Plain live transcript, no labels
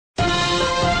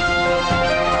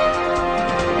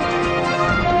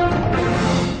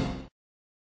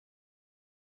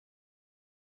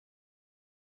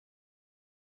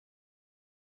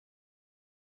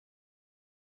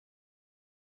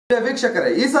ವೀಕ್ಷಕರೇ,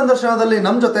 ಈ ಸಂದರ್ಶನದಲ್ಲಿ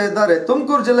ನಮ್ಮ ಜೊತೆ ಇದ್ದಾರೆ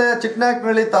ತುಮಕೂರು ಜಿಲ್ಲೆಯ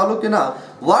ಚಿಕ್ಕನಾಯಕನಹಳ್ಳಿ ತಾಲೂಕಿನ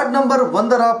ವಾರ್ಡ್ ನಂಬರ್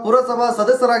 1ರ ಪುರಸಭಾ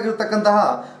ಸದಸ್ಯರಾಗಿರ್ತಕ್ಕಂತಹ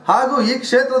ಹಾಗೂ ಈ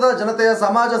ಕ್ಷೇತ್ರದ ಜನತೆಯ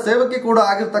ಸಮಾಜ ಸೇವಕಿ ಕೂಡ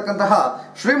ಆಗಿರ್ತಕ್ಕಂತಹ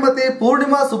ಶ್ರೀಮತಿ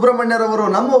ಪೂರ್ಣಿಮಾ ಸುಬ್ರಹ್ಮಣ್ಯರವರು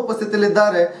ನಮ್ಮ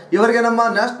ಉಪಸ್ಥಿತಿಯಲ್ಲಿದ್ದಾರೆ. ಇವರಿಗೆ ನಮ್ಮ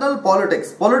ನ್ಯಾಷನಲ್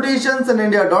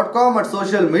politiciansinindia.com ಮತ್ತು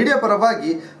ಸೋಷಿಯಲ್ ಮೀಡಿಯಾ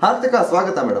ಪರವಾಗಿ ಹಾರ್ದಿಕ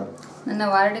ಸ್ವಾಗತ ಮೇಡಮ್. ನನ್ನ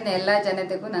ವಾರ್ಡಿನ ಎಲ್ಲಾ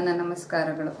ಜನತೆಗೂ ನನ್ನ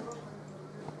ನಮಸ್ಕಾರಗಳು.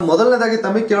 ಮೊದಲನೇದಾಗಿ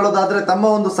ತಮಗೆ ಕೇಳೋದಾದ್ರೆ ತಮ್ಮ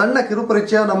ಒಂದು ಸಣ್ಣ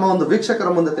ಕಿರುಪರಿಚಯ ನಮ್ಮ ಒಂದು ವೀಕ್ಷಕರ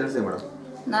ಮುಂದೆ ತಿಳಿಸಿ ಮೇಡಮ್.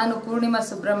 ನಾನು ಪೂರ್ಣಿಮಾ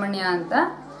ಸುಬ್ರಹ್ಮಣ್ಯ ಅಂತ.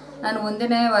 ನಾನು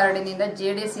 1ನೇ ವಾರ್ಡಿನಿಂದ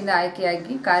JDS ಇಂದ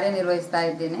ಆಯ್ಕೆಯಾಗಿ ಕಾರ್ಯನಿರ್ವಹಿಸ್ತಾ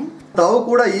ಇದ್ದೇನೆ. ತಾವು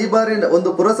ಕೂಡ ಈ ಬಾರಿ ಒಂದು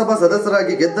ಪುರಸಭಾ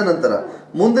ಸದಸ್ಯರಾಗಿ ಗೆದ್ದ ನಂತರ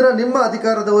ಮುಂದಿನ ನಿಮ್ಮ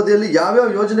ಅಧಿಕಾರದ ಅವಧಿಯಲ್ಲಿ ಯಾವ್ಯಾವ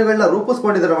ಯೋಜನೆಗಳನ್ನ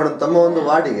ರೂಪಿಸ್ಕೊಂಡಿದ್ದಾರೆ ಮೇಡಮ್ ತಮ್ಮ ಒಂದು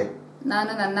ವಾರ್ಡಿಗೆ?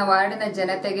 ನಾನು ನನ್ನ ವಾರ್ಡಿನ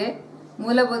ಜನತೆಗೆ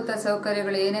ಮೂಲಭೂತ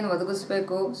ಸೌಕರ್ಯಗಳು ಏನೇನು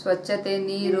ಒದಗಿಸಬೇಕು, ಸ್ವಚ್ಛತೆ,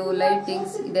 ನೀರು,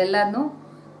 ಲೈಟಿಂಗ್ಸ್ ಇದೆಲ್ಲನೂ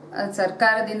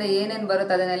ಸರ್ಕಾರದಿಂದ ಏನೇನು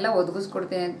ಬರುತ್ತೆ ಅದನ್ನೆಲ್ಲ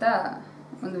ಒದಗಿಸ್ಕೊಡ್ತೇನೆ ಅಂತ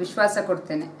ಒಂದು ವಿಶ್ವಾಸ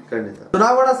ಕೊಡ್ತೇನೆ. ಖಂಡಿತ.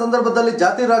 ಚುನಾವಣಾ ಸಂದರ್ಭದಲ್ಲಿ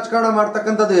ಜಾತಿ ರಾಜಕಾರಣ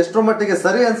ಮಾಡ್ತಕ್ಕಂಥದ್ದು ಎಷ್ಟರ ಮಟ್ಟಿಗೆ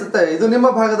ಸರಿ ಅನ್ಸುತ್ತೆ? ಇದು ನಿಮ್ಮ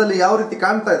ಭಾಗದಲ್ಲಿ ಯಾವ ರೀತಿ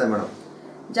ಕಾಣ್ತಾ ಇದೆ ಮೇಡಮ್?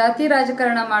 ಜಾತಿ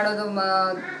ರಾಜಕಾರಣ ಮಾಡೋದು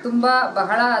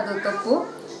ಬಹಳ ಅದು ತಪ್ಪು.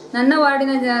 ನನ್ನ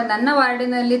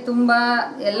ವಾರ್ಡಿನಲ್ಲಿ ತುಂಬಾ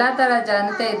ಎಲ್ಲಾ ತರ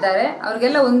ಜನತೆ ಇದ್ದಾರೆ.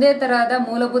 ಅವ್ರಿಗೆಲ್ಲ ಒಂದೇ ತರಹದ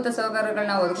ಮೂಲಭೂತ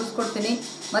ಸೌಕರ್ಯಗಳನ್ನ ಒದಗಿಸ್ಕೊಡ್ತೀನಿ.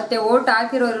 ಮತ್ತೆ ಓಟ್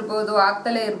ಹಾಕಿರೋರು ಇರ್ಬೋದು,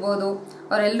 ಆಗ್ತಲೇ ಇರ್ಬೋದು,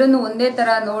 ಅವರೆಲ್ಲರನ್ನು ಒಂದೇ ತರ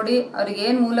ನೋಡಿ ಅವ್ರಿಗೆ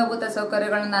ಏನ್ ಮೂಲಭೂತ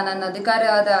ಸೌಕರ್ಯಗಳನ್ನ ನನ್ನ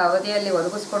ಅಧಿಕಾರದ ಅವಧಿಯಲ್ಲಿ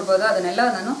ಒದಗಿಸ್ಕೊಡ್ಬೋದು ಅದನ್ನೆಲ್ಲ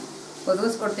ನಾನು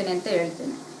ಒದಗಿಸ್ಕೊಡ್ತೀನಿ ಅಂತ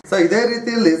ಹೇಳ್ತೀನಿ. ಸೊ ಇದೇ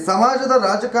ರೀತಿಯಲ್ಲಿ ಸಮಾಜದ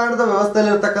ರಾಜಕಾರಣದ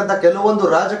ವ್ಯವಸ್ಥೆಯಲ್ಲಿ ಇರ್ತಕ್ಕಂಥ ಕೆಲವೊಂದು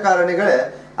ರಾಜಕಾರಣಿಗಳೇ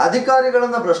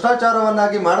ಅಧಿಕಾರಿಗಳನ್ನ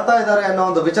ಭ್ರಷ್ಟಾಚಾರವನ್ನಾಗಿ ಮಾಡ್ತಾ ಇದ್ದಾರೆ ಅನ್ನೋ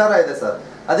ಒಂದು ವಿಚಾರ ಇದೆ ಸರ್.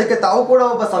 ಅದಕ್ಕೆ ತಾವು ಕೂಡ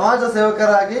ಒಬ್ಬ ಸಮಾಜ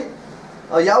ಸೇವಕರಾಗಿ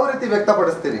ಯಾವ ರೀತಿ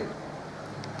ವ್ಯಕ್ತಪಡಿಸ್ತೀರಿ?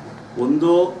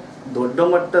 ಒಂದು ದೊಡ್ಡ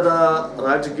ಮಟ್ಟದ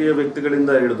ರಾಜಕೀಯ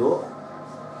ವ್ಯಕ್ತಿಗಳಿಂದ ಹಿಡಿದು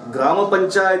ಗ್ರಾಮ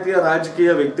ಪಂಚಾಯಿತಿಯ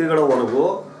ರಾಜಕೀಯ ವ್ಯಕ್ತಿಗಳವರೆಗೂ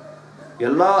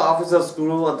ಎಲ್ಲ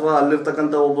ಆಫೀಸರ್ಸ್ಗಳು ಅಥವಾ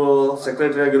ಅಲ್ಲಿರ್ತಕ್ಕಂಥ ಒಬ್ಬ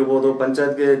ಸೆಕ್ರೆಟರಿ ಆಗಿರ್ಬೋದು,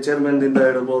 ಪಂಚಾಯತ್ಗೆ ಚೇರ್ಮನ್ ಇಂದ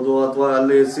ಇರ್ಬೋದು, ಅಥವಾ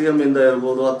ಅಲ್ಲಿ CM ಇಂದ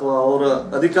ಇರ್ಬೋದು, ಅಥವಾ ಅವರ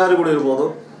ಅಧಿಕಾರಿಗಳು ಇರ್ಬೋದು,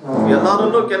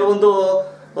 ಎಲ್ಲರಲ್ಲೂ ಕೆಲವೊಂದು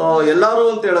ಎಲ್ಲರೂ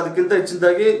ಅಂತ ಹೇಳೋದಕ್ಕಿಂತ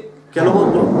ಹೆಚ್ಚಿನದಾಗಿ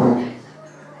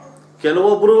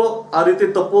ಕೆಲವೊಬ್ರು ಆ ರೀತಿ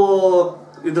ತಪ್ಪು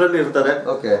ಇದ್ರಲ್ಲಿ ಇರ್ತಾರೆ.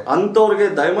 ಅಂತವ್ರಿಗೆ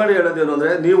ದಯಮಾಡಿ ಹೇಳೋದೇನು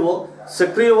ಅಂದ್ರೆ, ನೀವು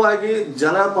ಸಕ್ರಿಯವಾಗಿ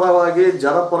ಜನಪರವಾಗಿ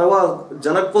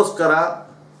ಜನಕ್ಕೋಸ್ಕರ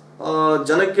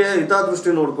ಜನಕ್ಕೆ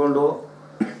ಹಿತದೃಷ್ಟಿ ನೋಡಿಕೊಂಡು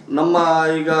ನಮ್ಮ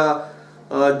ಈಗ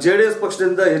JDS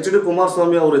ಪಕ್ಷದಿಂದ HD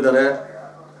ಕುಮಾರಸ್ವಾಮಿ ಅವರು ಇದ್ದಾರೆ,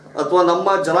 ಅಥವಾ ನಮ್ಮ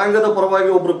ಜನಾಂಗದ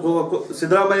ಪರವಾಗಿ ಒಬ್ರು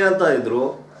ಸಿದ್ದರಾಮಯ್ಯ ಅಂತ ಇದ್ರು,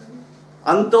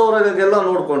 ಅಂತವ್ರಿಗೆಲ್ಲ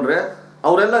ನೋಡ್ಕೊಂಡ್ರೆ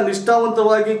ಅವರೆಲ್ಲ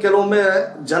ನಿಷ್ಠಾವಂತವಾಗಿ ಕೆಲವೊಮ್ಮೆ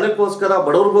ಜನಕ್ಕೋಸ್ಕರ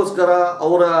ಬಡವ್ರಿಗೋಸ್ಕರ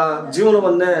ಅವರ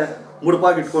ಜೀವನವನ್ನೇ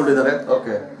ಮುಡುಪಾಗಿಟ್ಕೊಂಡಿದ್ದಾರೆ.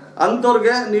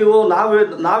 ಅಂತವ್ರಿಗೆ ನೀವು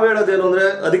ನಾವ್ ಹೇಳೋದೇನು ಅಂದ್ರೆ,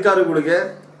 ಅಧಿಕಾರಿಗಳಿಗೆ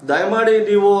ದಯಮಾಡಿ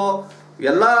ನೀವು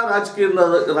ಎಲ್ಲಾ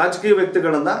ರಾಜಕೀಯ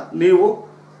ವ್ಯಕ್ತಿಗಳನ್ನ ನೀವು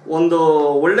ಒಂದು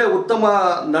ಒಳ್ಳೆ ಉತ್ತಮ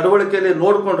ನಡವಳಿಕೆಯಲ್ಲಿ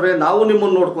ನೋಡ್ಕೊಂಡ್ರೆ ನಾವು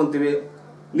ನಿಮ್ಮನ್ನು ನೋಡ್ಕೊಂತೀವಿ,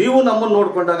 ನೀವು ನಮ್ಮನ್ನು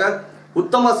ನೋಡ್ಕೊಂಡಾಗ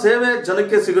ಉತ್ತಮ ಸೇವೆ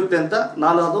ಜನಕ್ಕೆ ಸಿಗುತ್ತೆ ಅಂತ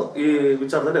ನಾನು ಅದು ಈ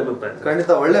ವಿಚಾರದಲ್ಲಿ ಅಭಿಪ್ರಾಯ. ಖಂಡಿತ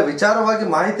ಒಳ್ಳೆ ವಿಚಾರವಾಗಿ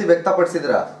ಮಾಹಿತಿ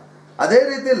ವ್ಯಕ್ತಪಡಿಸಿದ್ರ. ಅದೇ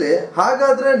ರೀತಿಯಲ್ಲಿ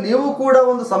ಹಾಗಾದ್ರೆ ನೀವು ಕೂಡ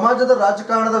ಒಂದು ಸಮಾಜದ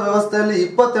ರಾಜಕಾರಣದ ವ್ಯವಸ್ಥೆಯಲ್ಲಿ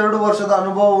 22 ವರ್ಷದ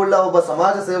ಅನುಭವವುಳ್ಳ ಒಬ್ಬ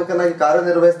ಸಮಾಜ ಸೇವಕನಾಗಿ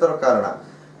ಕಾರ್ಯನಿರ್ವಹಿಸ್ತಿರೋ ಕಾರಣ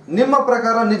ನಿಮ್ಮ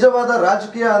ಪ್ರಕಾರ ನಿಜವಾದ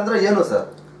ರಾಜಕೀಯ ಅಂದ್ರೆ ಏನು ಸರ್?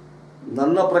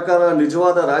 ನನ್ನ ಪ್ರಕಾರ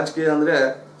ನಿಜವಾದ ರಾಜಕೀಯ ಅಂದ್ರೆ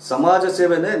ಸಮಾಜ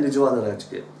ಸೇವೆನೇ ನಿಜವಾದ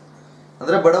ರಾಜಕೀಯ.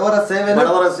 ಅಂದ್ರೆ ಬಡವರ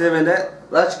ಸೇವೆನೇ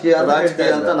ರಾಜಕೀಯ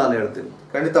ಅಂತ ನಾನು ಹೇಳ್ತೀನಿ.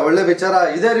 ಖಂಡಿತ ಒಳ್ಳೆ ವಿಚಾರ.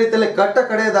 ಇದೇ ರೀತಿಯಲ್ಲಿ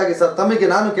ಕಡೆಯದಾಗಿ ಸರ್ ತಮಗೆ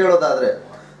ನಾನು ಕೇಳೋದಾದ್ರೆ,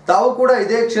 ತಾವು ಕೂಡ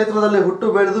ಇದೇ ಕ್ಷೇತ್ರದಲ್ಲಿ ಹುಟ್ಟು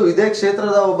ಬೆಳೆದು ಇದೇ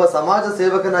ಕ್ಷೇತ್ರದ ಒಬ್ಬ ಸಮಾಜ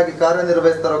ಸೇವಕನಾಗಿ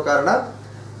ಕಾರ್ಯನಿರ್ವಹಿಸ್ತಿರೋ ಕಾರಣ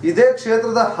ಇದೇ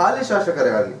ಕ್ಷೇತ್ರದ ಹಾಲಿ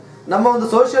ಶಾಸಕರಾಗಿ ನಮ್ಮ ಒಂದು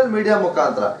ಸೋಷಿಯಲ್ ಮೀಡಿಯಾ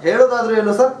ಮುಖಾಂತರ ಹೇಳೋದಾದ್ರೂ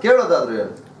ಏನು ಸರ್, ಕೇಳೋದಾದ್ರೂ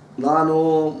ಏನು? ನಾನು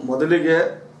ಮೊದಲಿಗೆ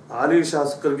ಹಾಲಿ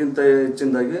ಶಾಸಕರಿಗಿಂತ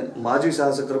ಹೆಚ್ಚಿನದಾಗಿ ಮಾಜಿ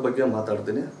ಶಾಸಕರ ಬಗ್ಗೆ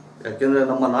ಮಾತಾಡ್ತೀನಿ. ಯಾಕೆಂದ್ರೆ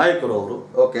ನಮ್ಮ ನಾಯಕರು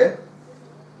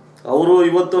ಅವರು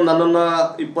ಇವತ್ತು ನನ್ನನ್ನ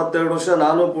 22 ವರ್ಷ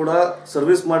ನಾನು ಕೂಡ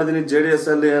ಸರ್ವಿಸ್ ಮಾಡಿದ್ದೀನಿ JDS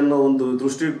ಅಲ್ಲಿ ಅನ್ನೋ ಒಂದು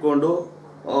ದೃಷ್ಟಿ ಇಟ್ಕೊಂಡು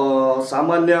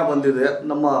ಸಾಮಾನ್ಯ ಬಂದಿದೆ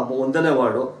ನಮ್ಮ 1ನೇ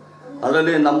ವಾರ್ಡು.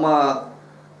 ಅದರಲ್ಲಿ ನಮ್ಮ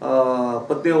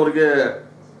ಪತ್ನಿಯವರಿಗೆ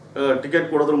ಟಿಕೆಟ್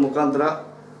ಕೊಡೋದ್ರ ಮುಖಾಂತರ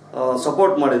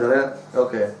ಸಪೋರ್ಟ್ ಮಾಡಿದ್ದಾರೆ.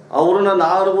 ಅವ್ರನ್ನ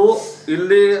ನಾವು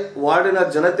ಇಲ್ಲಿ ವಾರ್ಡಿನ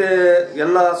ಜನತೆ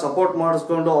ಎಲ್ಲ ಸಪೋರ್ಟ್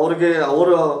ಮಾಡಿಸ್ಕೊಂಡು ಅವ್ರಿಗೆ ಅವರ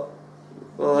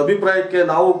ಅಭಿಪ್ರಾಯಕ್ಕೆ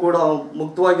ನಾವು ಕೂಡ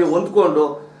ಮುಕ್ತವಾಗಿ ಹೊಂದ್ಕೊಂಡು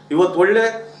ಇವತ್ತು ಒಳ್ಳೆ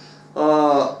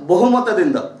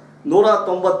ಬಹುಮತದಿಂದ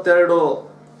 192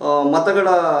 ಮತಗಳ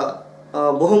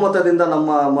ಬಹುಮತದಿಂದ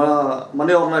ನಮ್ಮ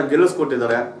ಮನೆಯವ್ರನ್ನ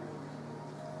ಗೆಲ್ಲಿಸ್ಕೊಟ್ಟಿದ್ದಾರೆ.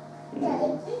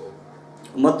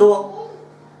 ಮತ್ತು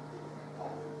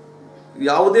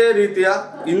ಯಾವುದೇ ರೀತಿಯ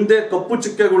ಹಿಂದೆ ಕಪ್ಪು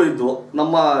ಚುಕ್ಕೆಗಳು ಇದ್ವು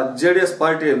ನಮ್ಮ JDS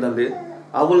ಪಾರ್ಟಿಯಲ್ಲಿ,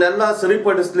 ಅವನ್ನೆಲ್ಲ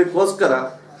ಸರಿಪಡಿಸ್ಲಿಕ್ಕೋಸ್ಕರ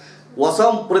ಹೊಸ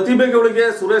ಪ್ರತಿಭೆಗಳಿಗೆ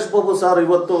ಸುರೇಶ್ ಬಾಬು ಸರ್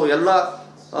ಇವತ್ತು ಎಲ್ಲ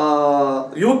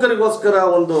ಯುವಕರಿಗೋಸ್ಕರ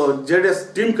ಒಂದು JDS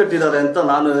ಟೀಮ್ ಕಟ್ಟಿದ್ದಾರೆ ಅಂತ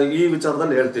ನಾನು ಈ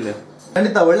ವಿಚಾರದಲ್ಲಿ ಹೇಳ್ತೀನಿ.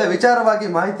 ಖಂಡಿತ ಒಳ್ಳೆ ವಿಚಾರವಾಗಿ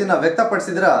ಮಾಹಿತಿನ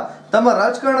ವ್ಯಕ್ತಪಡಿಸಿದ್ರ. ತಮ್ಮ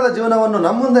ರಾಜಕಾರಣದ ಜೀವನವನ್ನು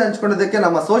ನಮ್ಮ ಮುಂದೆ ಹಂಚಿಕೊಂಡಿದ್ದಕ್ಕೆ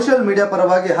ನಮ್ಮ ಸೋಷಿಯಲ್ ಮೀಡಿಯಾ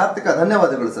ಪರವಾಗಿ ಹಾರ್ದಿಕ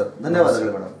ಧನ್ಯವಾದಗಳು ಸರ್.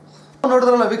 ಧನ್ಯವಾದಗಳು ಮೇಡಮ್.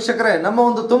 ನೋಡಿದ್ರಲ್ಲ ವೀಕ್ಷಕರೇ, ನಮ್ಮ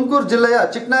ಒಂದು ತುಮಕೂರು ಜಿಲ್ಲೆಯ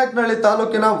ಚಿಕ್ಕನಾಯಕನಹಳ್ಳಿ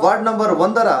ತಾಲೂಕಿನ ವಾರ್ಡ್ ನಂಬರ್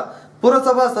 1ರ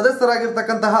ಪುರಸಭಾ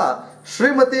ಸದಸ್ಯರಾಗಿರ್ತಕ್ಕಂತಹ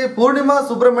ಶ್ರೀಮತಿ ಪೂರ್ಣಿಮಾ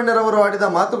ಸುಬ್ರಹ್ಮಣ್ಯರವರು ಆಡಿದ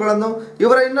ಮಾತುಗಳನ್ನು,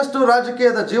 ಇವರ ಇನ್ನಷ್ಟು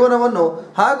ರಾಜಕೀಯದ ಜೀವನವನ್ನು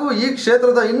ಹಾಗೂ ಈ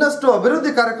ಕ್ಷೇತ್ರದ ಇನ್ನಷ್ಟು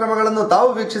ಅಭಿವೃದ್ಧಿ ಕಾರ್ಯಕ್ರಮಗಳನ್ನು ತಾವು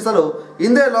ವೀಕ್ಷಿಸಲು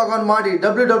ಹಿಂದೆ ಲಾಗ್ ಆನ್ ಮಾಡಿ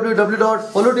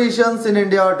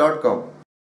www.politiciansinindia.com.